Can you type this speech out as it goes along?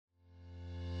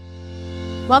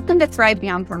Welcome to Thrive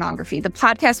Beyond Pornography, the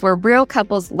podcast where real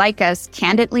couples like us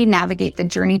candidly navigate the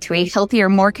journey to a healthier,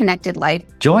 more connected life.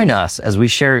 Join us as we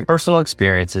share personal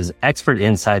experiences, expert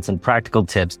insights, and practical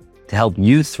tips to help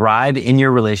you thrive in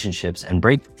your relationships and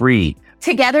break free.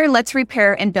 Together, let's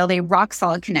repair and build a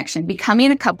rock-solid connection, becoming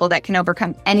a couple that can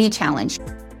overcome any challenge.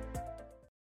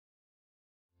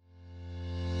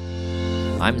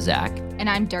 I'm Zach. And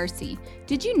I'm Darcy.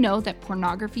 Did you know that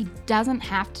pornography doesn't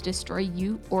have to destroy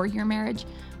you or your marriage?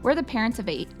 We're the parents of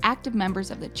 8 active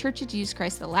members of the Church of Jesus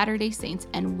Christ of Latter-day Saints,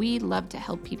 and we love to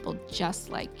help people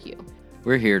just like you.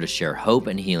 We're here to share hope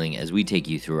and healing as we take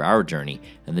you through our journey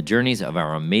and the journeys of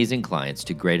our amazing clients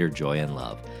to greater joy and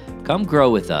love. Come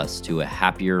grow with us to a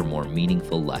happier, more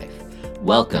meaningful life.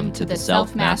 Welcome to the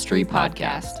Self-Mastery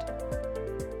Podcast.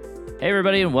 Hey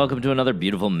everybody, and welcome to another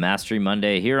beautiful Mastery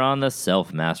Monday here on the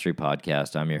Self-Mastery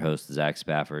Podcast. I'm your host, Zach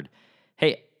Spafford.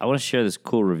 Hey, I want to share this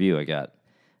cool review I got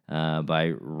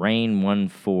by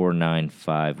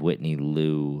Rain1495, Whitney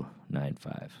Lou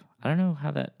 95. I don't know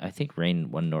how that, I think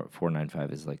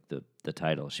Rain1495 is like the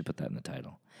title. She put that in the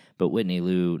title. But Whitney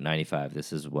Lou 95,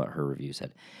 this is what her review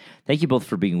said. Thank you both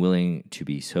for being willing to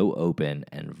be so open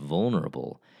and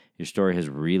vulnerable. Your story has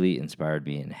really inspired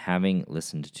me, and having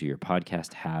listened to your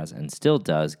podcast has and still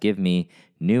does give me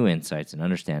new insights and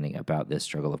understanding about this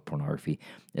struggle of pornography,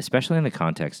 especially in the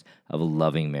context of a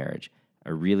loving marriage. I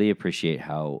really appreciate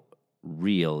how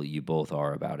real you both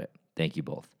are about it. Thank you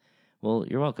both. Well,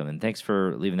 you're welcome, and thanks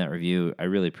for leaving that review. I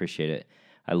really appreciate it.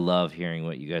 I love hearing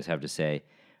what you guys have to say,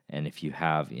 and if you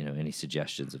have, any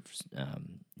suggestions of,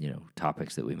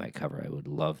 topics that we might cover, I would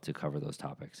love to cover those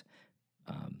topics.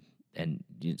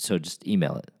 So just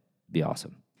email it. Be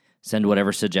awesome. Send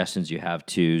whatever suggestions you have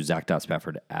to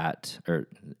zach.spafford or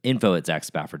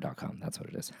info@zachspafford.com. That's what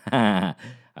it is. I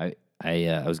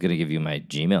was going to give you my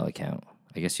Gmail account.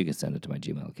 I guess you can send it to my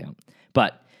Gmail account.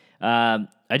 But I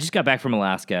just got back from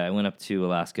Alaska. I went up to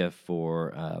Alaska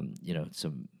for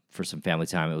some family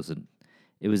time.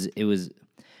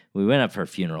 We went up for a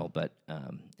funeral, but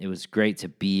it was great to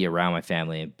be around my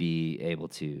family and be able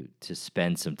to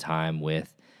spend some time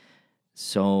with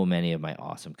so many of my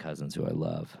awesome cousins who I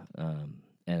love, and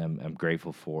I'm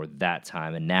grateful for that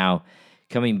time. And now,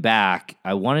 coming back,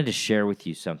 I wanted to share with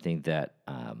you something that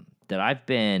I've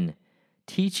been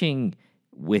teaching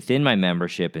within my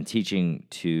membership and teaching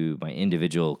to my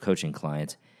individual coaching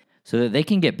clients, so that they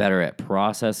can get better at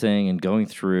processing and going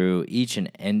through each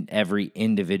and every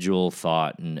individual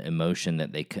thought and emotion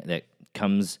that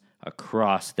comes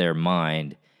across their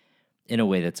mind in a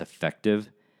way that's effective,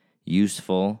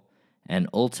 useful, and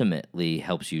ultimately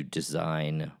helps you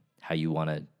design how you want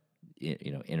to,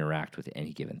 interact with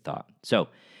any given thought. So,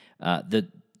 the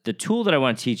tool that I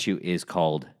want to teach you is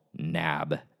called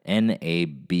NAB.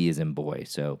 N-A-B as in boy.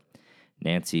 So,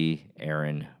 Nancy,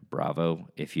 Aaron, Bravo.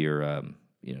 If you're,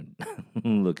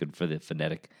 looking for the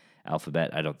phonetic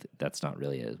alphabet, that's not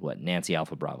really Nancy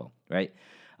Alpha Bravo, right?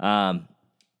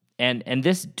 And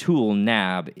this tool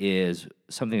NAB is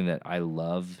something that I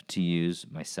love to use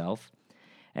myself.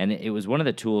 And it was one of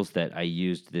the tools that I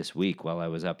used this week while I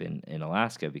was up in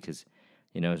Alaska because,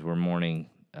 as we're mourning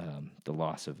the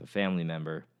loss of a family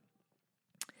member,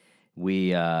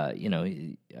 we, I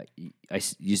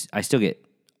still get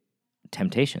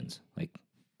temptations. Like,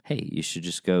 hey, you should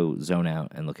just go zone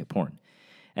out and look at porn.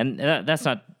 And that's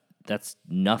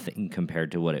nothing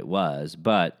compared to what it was.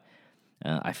 But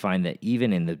I find that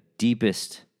even in the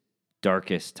deepest,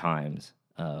 darkest times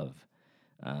of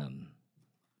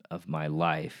my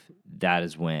life, that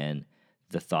is when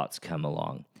the thoughts come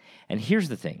along. And here's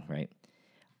the thing, right?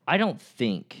 I don't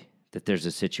think that there's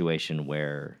a situation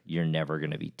where you're never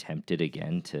going to be tempted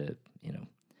again to,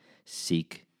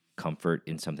 seek comfort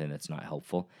in something that's not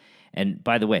helpful. And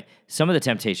by the way, some of the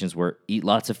temptations were eat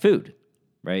lots of food,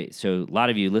 right? So a lot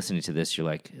of you listening to this, you're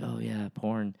like, oh yeah,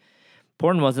 porn.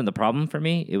 Porn wasn't the problem for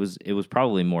me. It was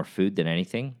probably more food than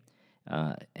anything.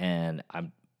 And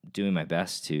I'm doing my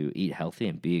best to eat healthy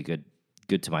and be good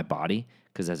to my body,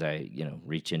 because as I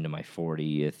reach into my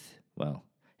 5th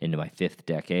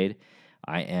decade,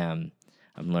 I'm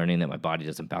learning that my body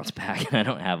doesn't bounce back, and I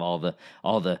don't have all the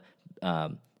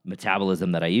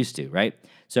metabolism that I used to, right?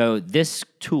 So this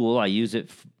tool, I use it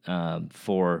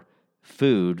for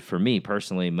food for me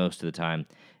personally most of the time,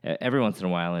 every once in a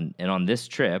while, and on this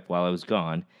trip while I was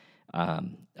gone, I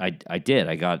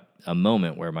got a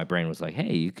moment where my brain was like,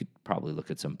 hey, you could probably look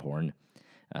at some porn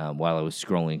while I was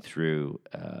scrolling through,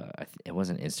 it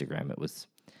wasn't Instagram, it was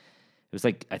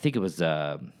like, I think it was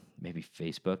maybe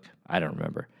Facebook, I don't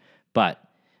remember, but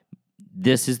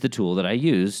this is the tool that I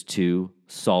use to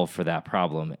solve for that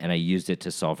problem. And I used it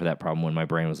to solve for that problem when my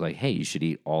brain was like, hey, you should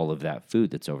eat all of that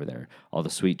food that's over there, all the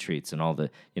sweet treats and all the,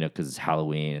 because it's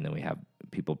Halloween and then we have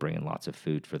people bringing lots of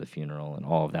food for the funeral and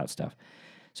all of that stuff.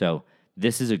 So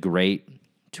this is a great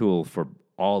tool for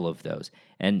all of those.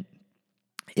 And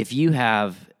if you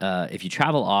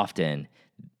travel often,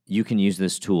 you can use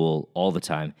this tool all the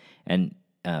time. And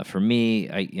for me,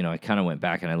 I kind of went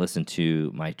back and I listened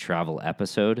to my travel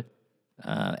episode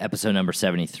number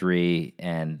 73,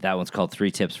 and that one's called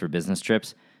 3 Tips for Business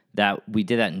Trips. That we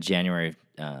did that in January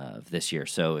of this year.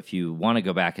 So if you want to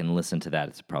go back and listen to that,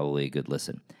 it's probably a good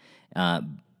listen.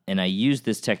 And I use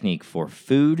this technique for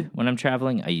food when I'm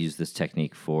traveling. I use this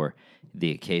technique for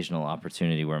the occasional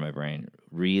opportunity where my brain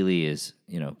really is,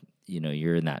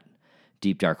 you're in that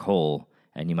deep, dark hole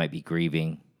and you might be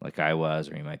grieving like I was,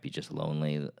 or you might be just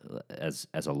lonely as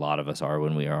a lot of us are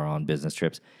when we are on business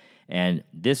trips. And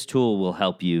this tool will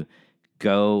help you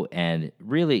go and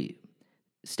really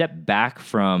step back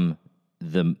from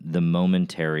the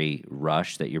momentary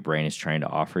rush that your brain is trying to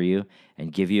offer you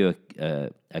and give you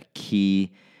a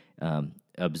key,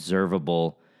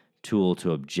 observable tool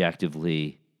to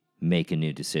objectively make a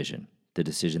new decision, the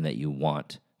decision that you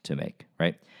want to make,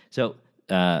 right? So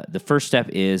the first step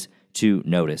is to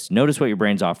notice what your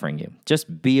brain's offering you.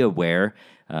 Just be aware.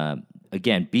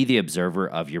 Again, be the observer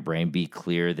of your brain. Be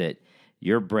clear that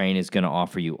your brain is going to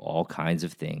offer you all kinds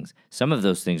of things. Some of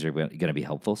those things are going to be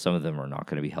helpful. Some of them are not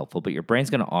going to be helpful, but your brain's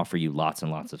going to offer you lots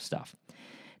and lots of stuff.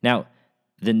 Now,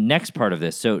 the next part of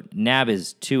this, so NAB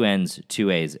is 2 N's, 2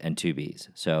 A's, and 2 B's.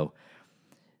 So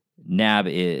NAB,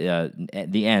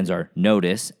 the N's are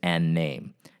notice and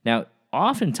name. Now,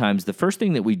 oftentimes, the first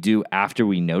thing that we do after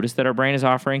we notice that our brain is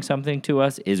offering something to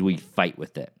us is we fight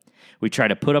with it. We try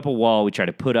to put up a wall. We try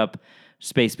to put up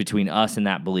space between us and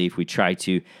that belief. We try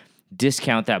to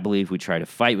discount that belief. We try to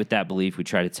fight with that belief. We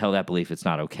try to tell that belief it's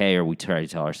not okay, or we try to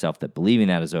tell ourselves that believing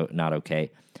that is not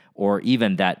okay, or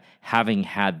even that having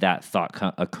had that thought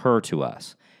occur to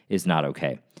us is not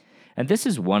okay. And this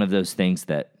is one of those things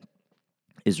that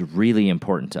is really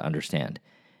important to understand.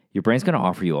 Your brain's going to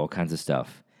offer you all kinds of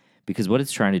stuff because what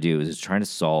it's trying to do is it's trying to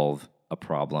solve a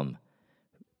problem,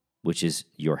 which is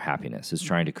your happiness. It's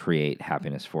trying to create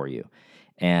happiness for you.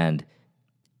 And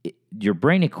your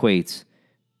brain equates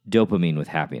dopamine with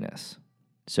happiness.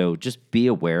 So just be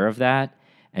aware of that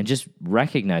and just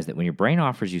recognize that when your brain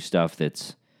offers you stuff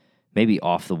that's maybe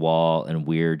off the wall and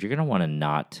weird, you're going to want to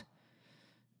not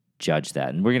judge that.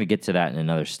 And we're going to get to that in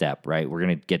another step, right? We're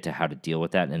going to get to how to deal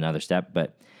with that in another step.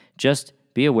 But just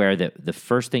be aware that the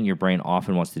first thing your brain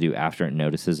often wants to do after it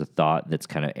notices a thought that's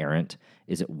kind of errant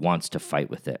is it wants to fight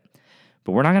with it.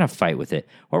 But we're not going to fight with it.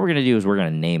 What we're going to do is we're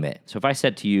going to name it. So if I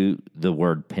said to you the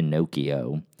word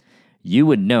Pinocchio, you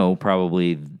would know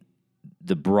probably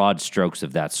the broad strokes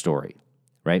of that story,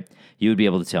 right? You would be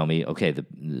able to tell me, okay,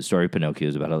 the story of Pinocchio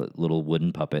is about a little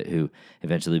wooden puppet who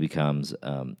eventually becomes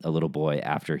a little boy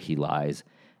after he lies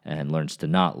and learns to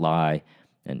not lie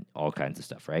and all kinds of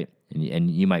stuff, right? And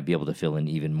you might be able to fill in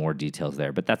even more details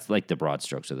there, but that's like the broad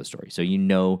strokes of the story. So you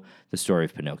know the story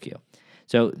of Pinocchio.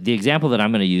 So the example that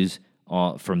I'm going to use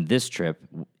from this trip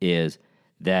is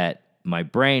that my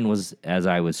brain was,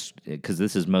 because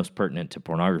this is most pertinent to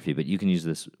pornography, but you can use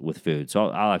this with food. So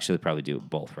I'll actually probably do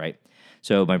both, right?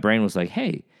 So my brain was like,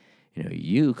 hey,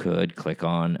 you could click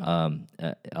on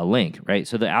a link, right?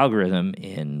 So the algorithm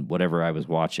in whatever I was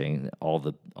watching, all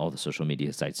the social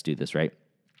media sites do this, right?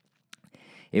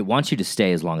 It wants you to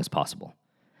stay as long as possible.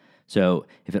 So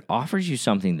if it offers you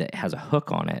something that has a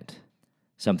hook on it,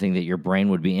 something that your brain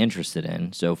would be interested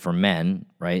in, so for men,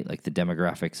 right, like the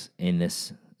demographics in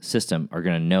this system are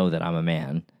going to know that I'm a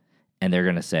man, and they're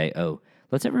going to say, oh,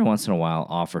 let's every once in a while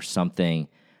offer something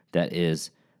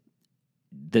that's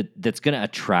going to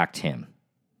attract him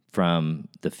from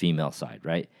the female side,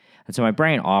 right? And so my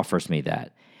brain offers me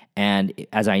that. And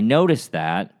as I notice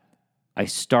that, I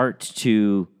start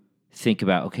to think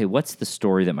about, okay, what's the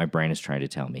story that my brain is trying to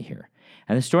tell me here?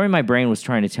 And the story my brain was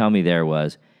trying to tell me there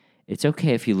was, it's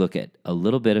okay if you look at a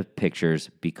little bit of pictures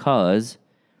because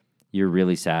you're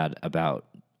really sad about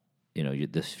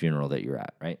this funeral that you're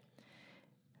at, right?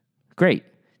 Great.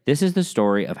 This is the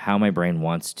story of how my brain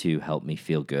wants to help me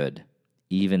feel good,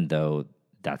 even though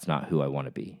that's not who I want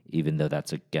to be, even though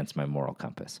that's against my moral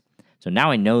compass. So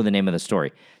now I know the name of the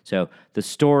story. So the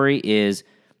story is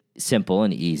simple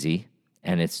and easy,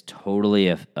 and it's totally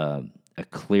a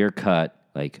clear-cut,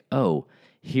 like, oh,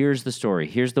 here's the story.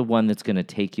 Here's the one that's going to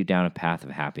take you down a path of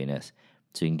happiness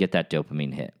so you can get that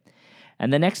dopamine hit.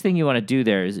 And the next thing you want to do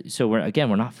there is, so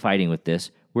we're not fighting with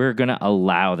this. we're going to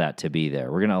allow that to be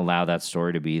there. We're going to allow that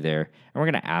story to be there, and we're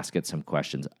going to ask it some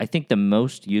questions. I think the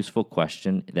most useful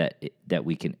question that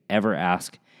we can ever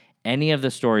ask any of the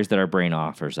stories that our brain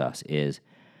offers us is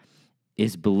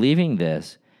believing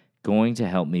this going to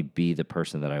help me be the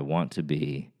person that I want to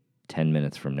be 10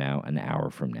 minutes from now, an hour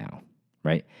from now,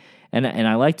 right? And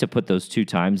I like to put those 2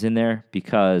 times in there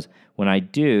because when I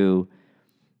do,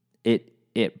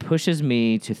 it pushes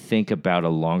me to think about a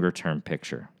longer-term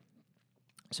picture.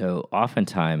 So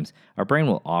oftentimes, our brain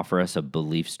will offer us a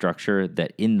belief structure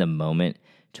that in the moment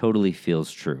totally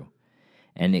feels true.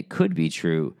 And it could be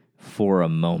true for a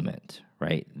moment,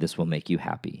 right? This will make you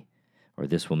happy, or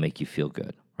this will make you feel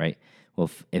good, right? Well,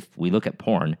 if we look at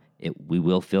porn, we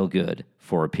will feel good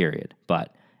for a period.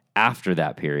 But after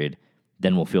that period,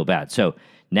 then we'll feel bad. So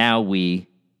now we,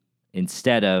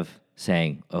 instead of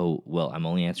saying, oh, well, I'm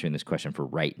only answering this question for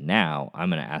right now, I'm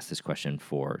going to ask this question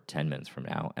for 10 minutes from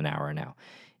now, an hour now.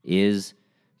 Is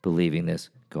believing this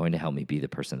going to help me be the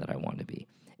person that I want to be?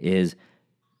 Is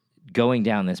going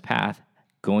down this path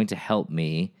going to help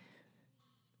me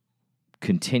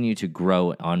continue to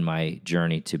grow on my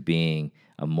journey to being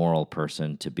a moral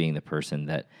person, to being the person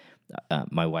that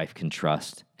my wife can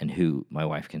trust and who my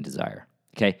wife can desire?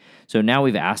 Okay, so now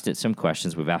we've asked it some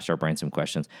questions. We've asked our brain some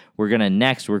questions. We're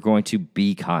going to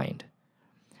be kind.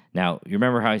 Now, you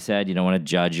remember how I said you don't want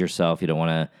to judge yourself. You don't want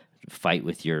to fight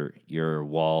with your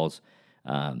walls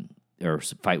or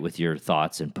fight with your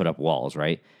thoughts and put up walls,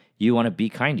 right? You want to be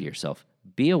kind to yourself.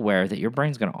 Be aware that your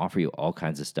brain's going to offer you all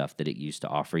kinds of stuff that it used to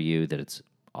offer you, that it's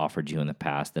offered you in the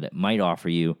past, that it might offer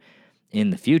you in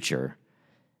the future.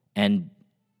 And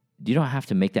you don't have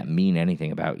to make that mean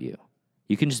anything about you.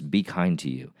 You can just be kind to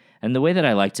you. And the way that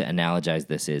I like to analogize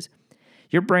this is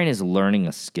your brain is learning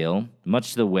a skill,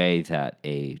 much the way that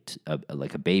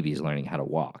like a baby is learning how to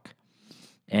walk.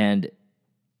 And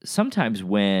sometimes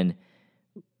when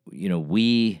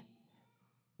we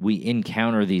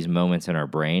encounter these moments in our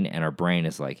brain, and our brain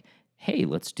is like, "Hey,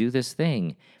 let's do this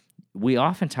thing," we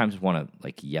oftentimes want to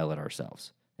like yell at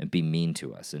ourselves and be mean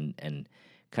to us, and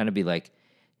kind of be like,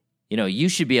 you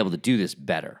should be able to do this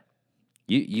better.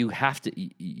 You have to.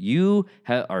 You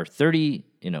are 30.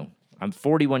 I'm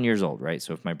 41 years old, right?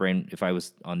 So if I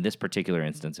was on this particular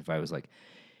instance, if I was like,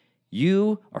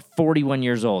 you are 41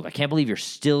 years old, I can't believe you're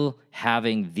still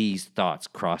having these thoughts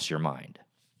cross your mind.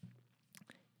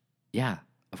 Yeah,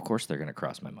 of course they're going to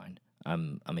cross my mind.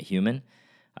 I'm a human.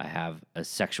 I have a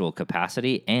sexual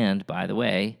capacity, and by the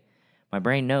way, my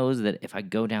brain knows that if I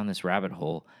go down this rabbit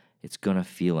hole, it's going to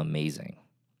feel amazing.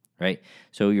 Right?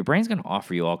 So your brain's going to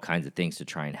offer you all kinds of things to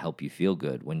try and help you feel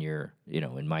good when you're,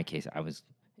 in my case, I was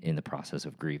in the process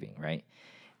of grieving, right?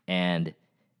 And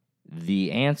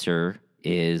the answer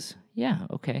is, yeah,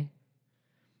 okay.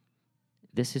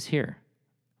 This is here.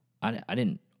 I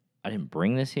didn't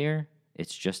bring this here.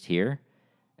 It's just here.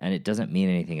 And it doesn't mean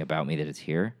anything about me that it's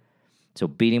here. So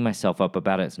beating myself up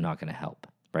about it is not going to help,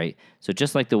 right? So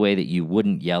just like the way that you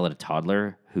wouldn't yell at a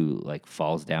toddler who like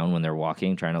falls down when they're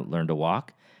walking, trying to learn to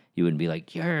walk, you wouldn't be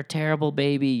like, "You're a terrible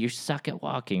baby. You suck at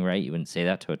walking," right? You wouldn't say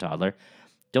that to a toddler.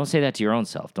 Don't say that to your own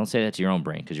self. Don't say that to your own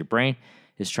brain, because your brain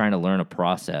is trying to learn a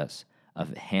process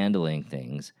of handling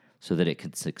things so that it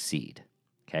can succeed,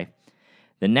 okay?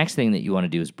 The next thing that you want to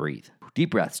do is breathe.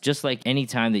 Deep breaths, just like any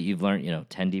time that you've learned,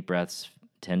 10 deep breaths,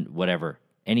 10 whatever,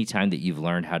 any time that you've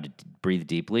learned how to breathe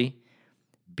deeply,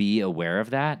 be aware of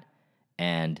that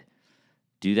and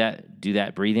do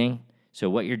that breathing. So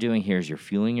what you're doing here is you're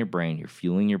fueling your brain, you're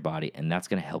fueling your body, and that's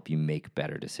going to help you make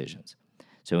better decisions.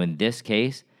 So in this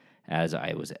case, as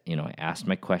I was, I asked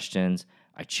my questions,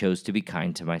 I chose to be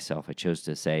kind to myself. I chose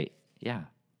to say, yeah,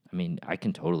 I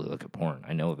can totally look at porn.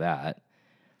 I know that.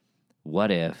 What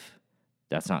if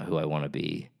that's not who I want to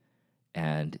be?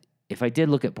 And if I did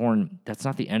look at porn, that's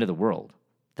not the end of the world.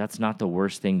 That's not the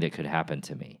worst thing that could happen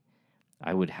to me.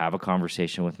 I would have a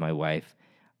conversation with my wife.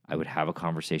 I would have a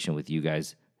conversation with you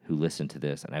guys who listen to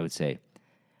this, and I would say,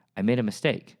 I made a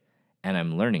mistake, and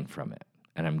I'm learning from it,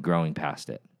 and I'm growing past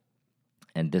it.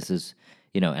 And this is,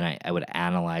 and I would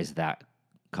analyze that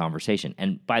conversation.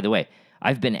 And by the way,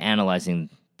 I've been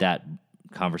analyzing that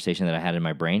conversation that I had in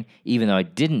my brain, even though I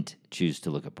didn't choose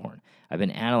to look at porn. I've been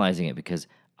analyzing it because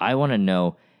I want to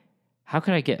know, how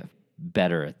can I get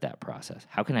better at that process?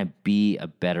 How can I be a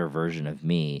better version of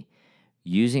me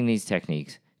using these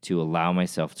techniques to allow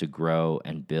myself to grow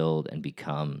and build and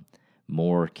become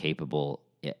more capable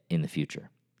in the future,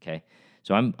 okay?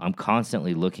 So I'm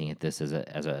constantly looking at this as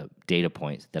a data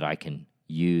point that I can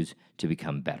use to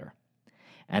become better.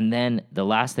 And then the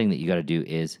last thing that you got to do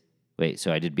is,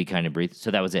 so I did be kind and breathe.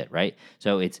 So that was it, right?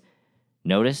 So it's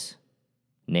notice,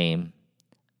 name,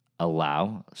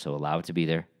 allow it to be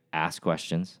there. Ask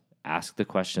questions. Ask the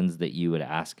questions that you would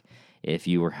ask if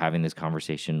you were having this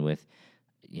conversation with,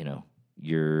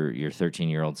 your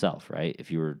 13-year-old self, right? If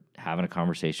you were having a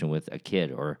conversation with a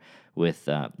kid, or with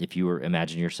if you were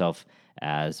imagine yourself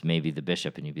as maybe the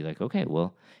bishop, and you'd be like, okay,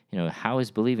 well, how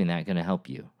is believing that going to help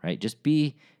you, right? Just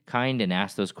be kind and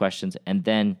ask those questions, and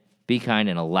then be kind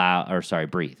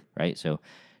and breathe, right? So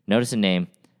notice a name,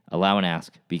 allow and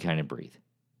ask, be kind and breathe.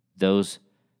 Those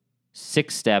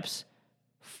 6 steps,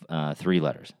 3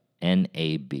 letters,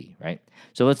 NAB, right?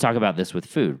 So let's talk about this with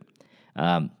food.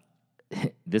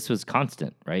 This was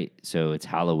constant, right? So it's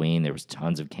Halloween. There was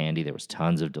tons of candy. There was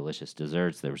tons of delicious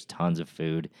desserts. There was tons of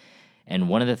food. And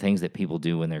one of the things that people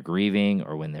do when they're grieving,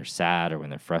 or when they're sad, or when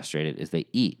they're frustrated, is they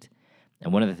eat.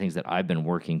 And one of the things that I've been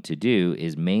working to do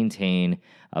is maintain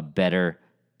a better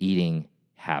eating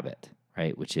habit,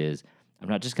 right? Which is, I'm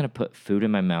not just going to put food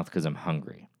in my mouth because I'm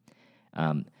hungry.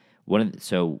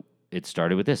 So it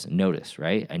started with this notice,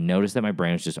 right? I noticed that my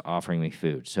brain was just offering me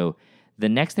food. So the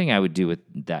next thing I would do with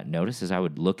that notice is I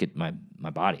would look at my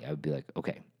body. I would be like,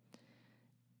 okay,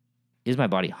 is my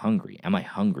body hungry? Am I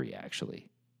hungry, actually?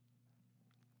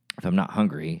 If I'm not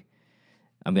hungry,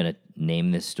 I'm going to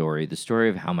name this story, the story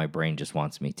of how my brain just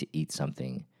wants me to eat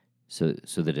something so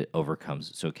that it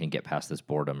overcomes, so it can get past this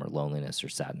boredom or loneliness or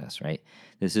sadness, right?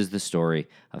 This is the story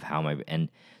of how and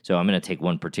so I'm going to take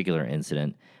one particular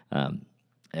incident.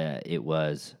 It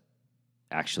was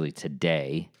actually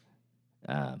today.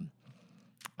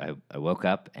 I woke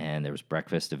up and there was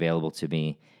breakfast available to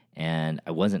me, and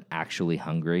I wasn't actually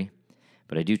hungry,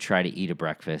 but I do try to eat a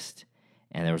breakfast,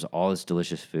 and there was all this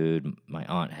delicious food. My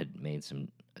aunt had made some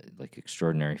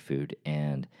extraordinary food,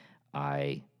 and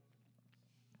I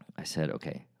said,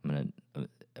 okay, I'm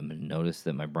gonna notice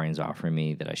that my brain's offering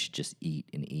me that I should just eat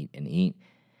and eat and eat,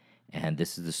 and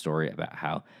this is the story about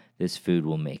how this food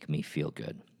will make me feel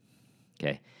good.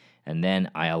 Okay, and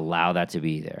then I allow that to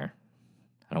be there.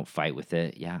 I don't fight with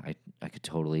it. Yeah, I could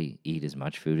totally eat as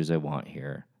much food as I want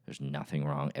here. There's nothing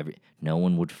wrong. No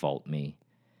one would fault me.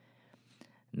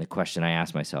 And the question I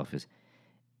ask myself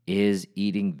is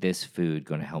eating this food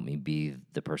going to help me be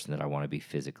the person that I want to be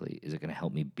physically? Is it going to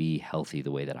help me be healthy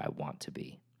the way that I want to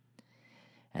be?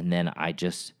 And then I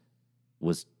just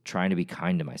was trying to be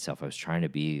kind to myself. I was trying to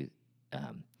be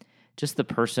just the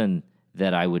person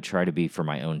that I would try to be for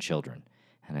my own children.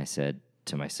 And I said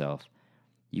to myself,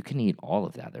 you can eat all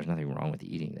of that. There's nothing wrong with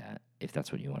eating that if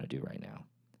that's what you want to do right now.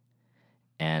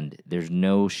 And there's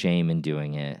no shame in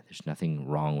doing it. There's nothing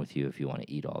wrong with you if you want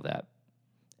to eat all that.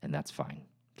 And that's fine.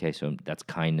 Okay, so that's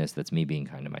kindness. That's me being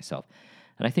kind to myself.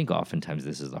 And I think oftentimes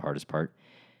this is the hardest part,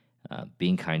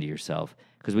 being kind to yourself.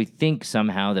 Because we think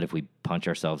somehow that if we punch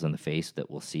ourselves in the face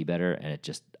that we'll see better. And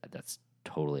that's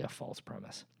totally a false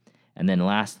premise. And then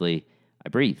lastly, I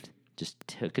breathed. Just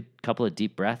took a couple of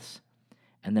deep breaths.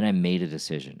 And then I made a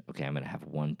decision. Okay, I'm going to have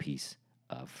one piece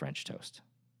of French toast.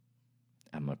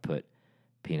 I'm going to put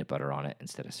peanut butter on it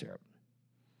instead of syrup,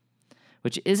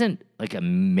 which isn't like a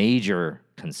major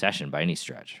concession by any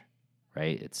stretch,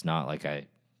 right? It's not like I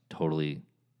totally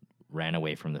ran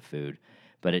away from the food,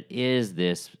 but it is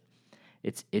this.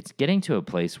 It's getting to a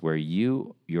place where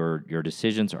your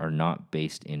decisions are not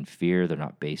based in fear. They're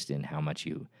not based in how much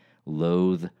you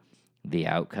loathe the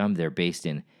outcome. They're based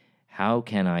in, how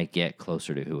can I get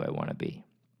closer to who I want to be?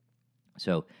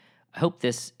 So I hope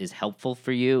this is helpful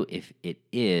for you. If it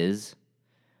is,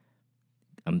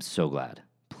 I'm so glad.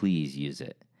 Please use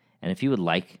it. And if you would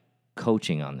like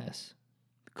coaching on this,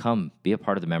 come be a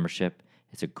part of the membership.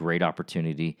 It's a great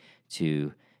opportunity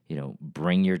to,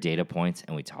 bring your data points,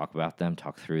 and we talk about them,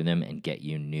 talk through them, and get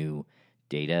you new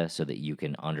data so that you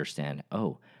can understand,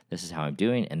 oh, this is how I'm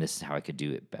doing, and this is how I could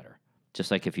do it better.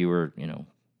 Just like if you were,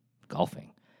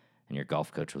 golfing, and your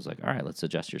golf coach was like, all right, let's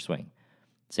adjust your swing.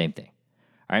 Same thing.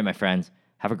 All right, my friends,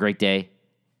 have a great day.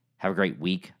 Have a great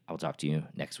week. I'll talk to you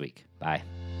next week. Bye.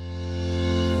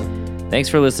 Thanks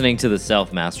for listening to the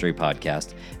Self Mastery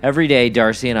Podcast. Every day,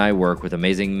 Darcy and I work with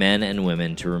amazing men and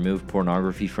women to remove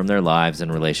pornography from their lives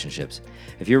and relationships.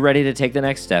 If you're ready to take the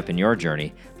next step in your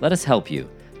journey, let us help you.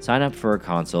 Sign up for a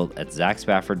consult at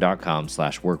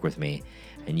zachspafford.com/workwithme,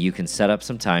 and you can set up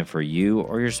some time for you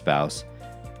or your spouse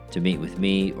to meet with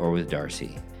me or with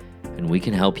Darcy, and we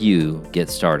can help you get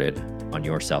started on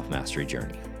your self-mastery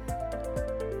journey.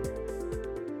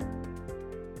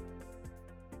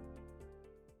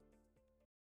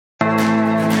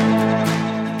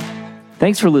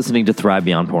 Thanks for listening to Thrive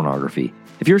Beyond Pornography.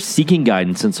 If you're seeking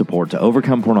guidance and support to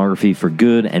overcome pornography for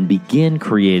good and begin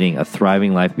creating a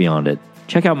thriving life beyond it,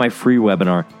 check out my free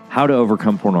webinar, How to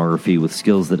Overcome Pornography with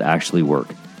Skills That Actually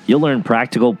Work. You'll learn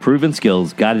practical, proven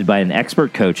skills guided by an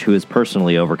expert coach who has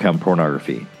personally overcome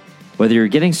pornography. Whether you're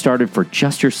getting started for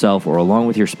just yourself or along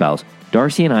with your spouse,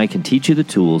 Darcy and I can teach you the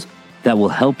tools that will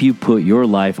help you put your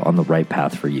life on the right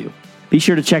path for you. Be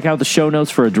sure to check out the show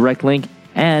notes for a direct link,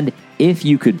 and if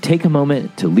you could take a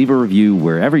moment to leave a review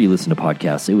wherever you listen to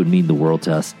podcasts, it would mean the world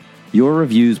to us. Your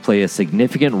reviews play a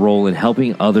significant role in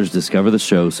helping others discover the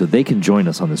show so they can join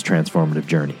us on this transformative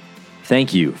journey.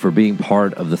 Thank you for being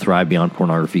part of the Thrive Beyond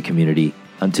Pornography community.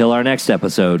 Until our next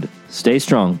episode, stay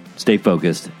strong, stay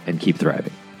focused, and keep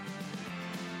thriving.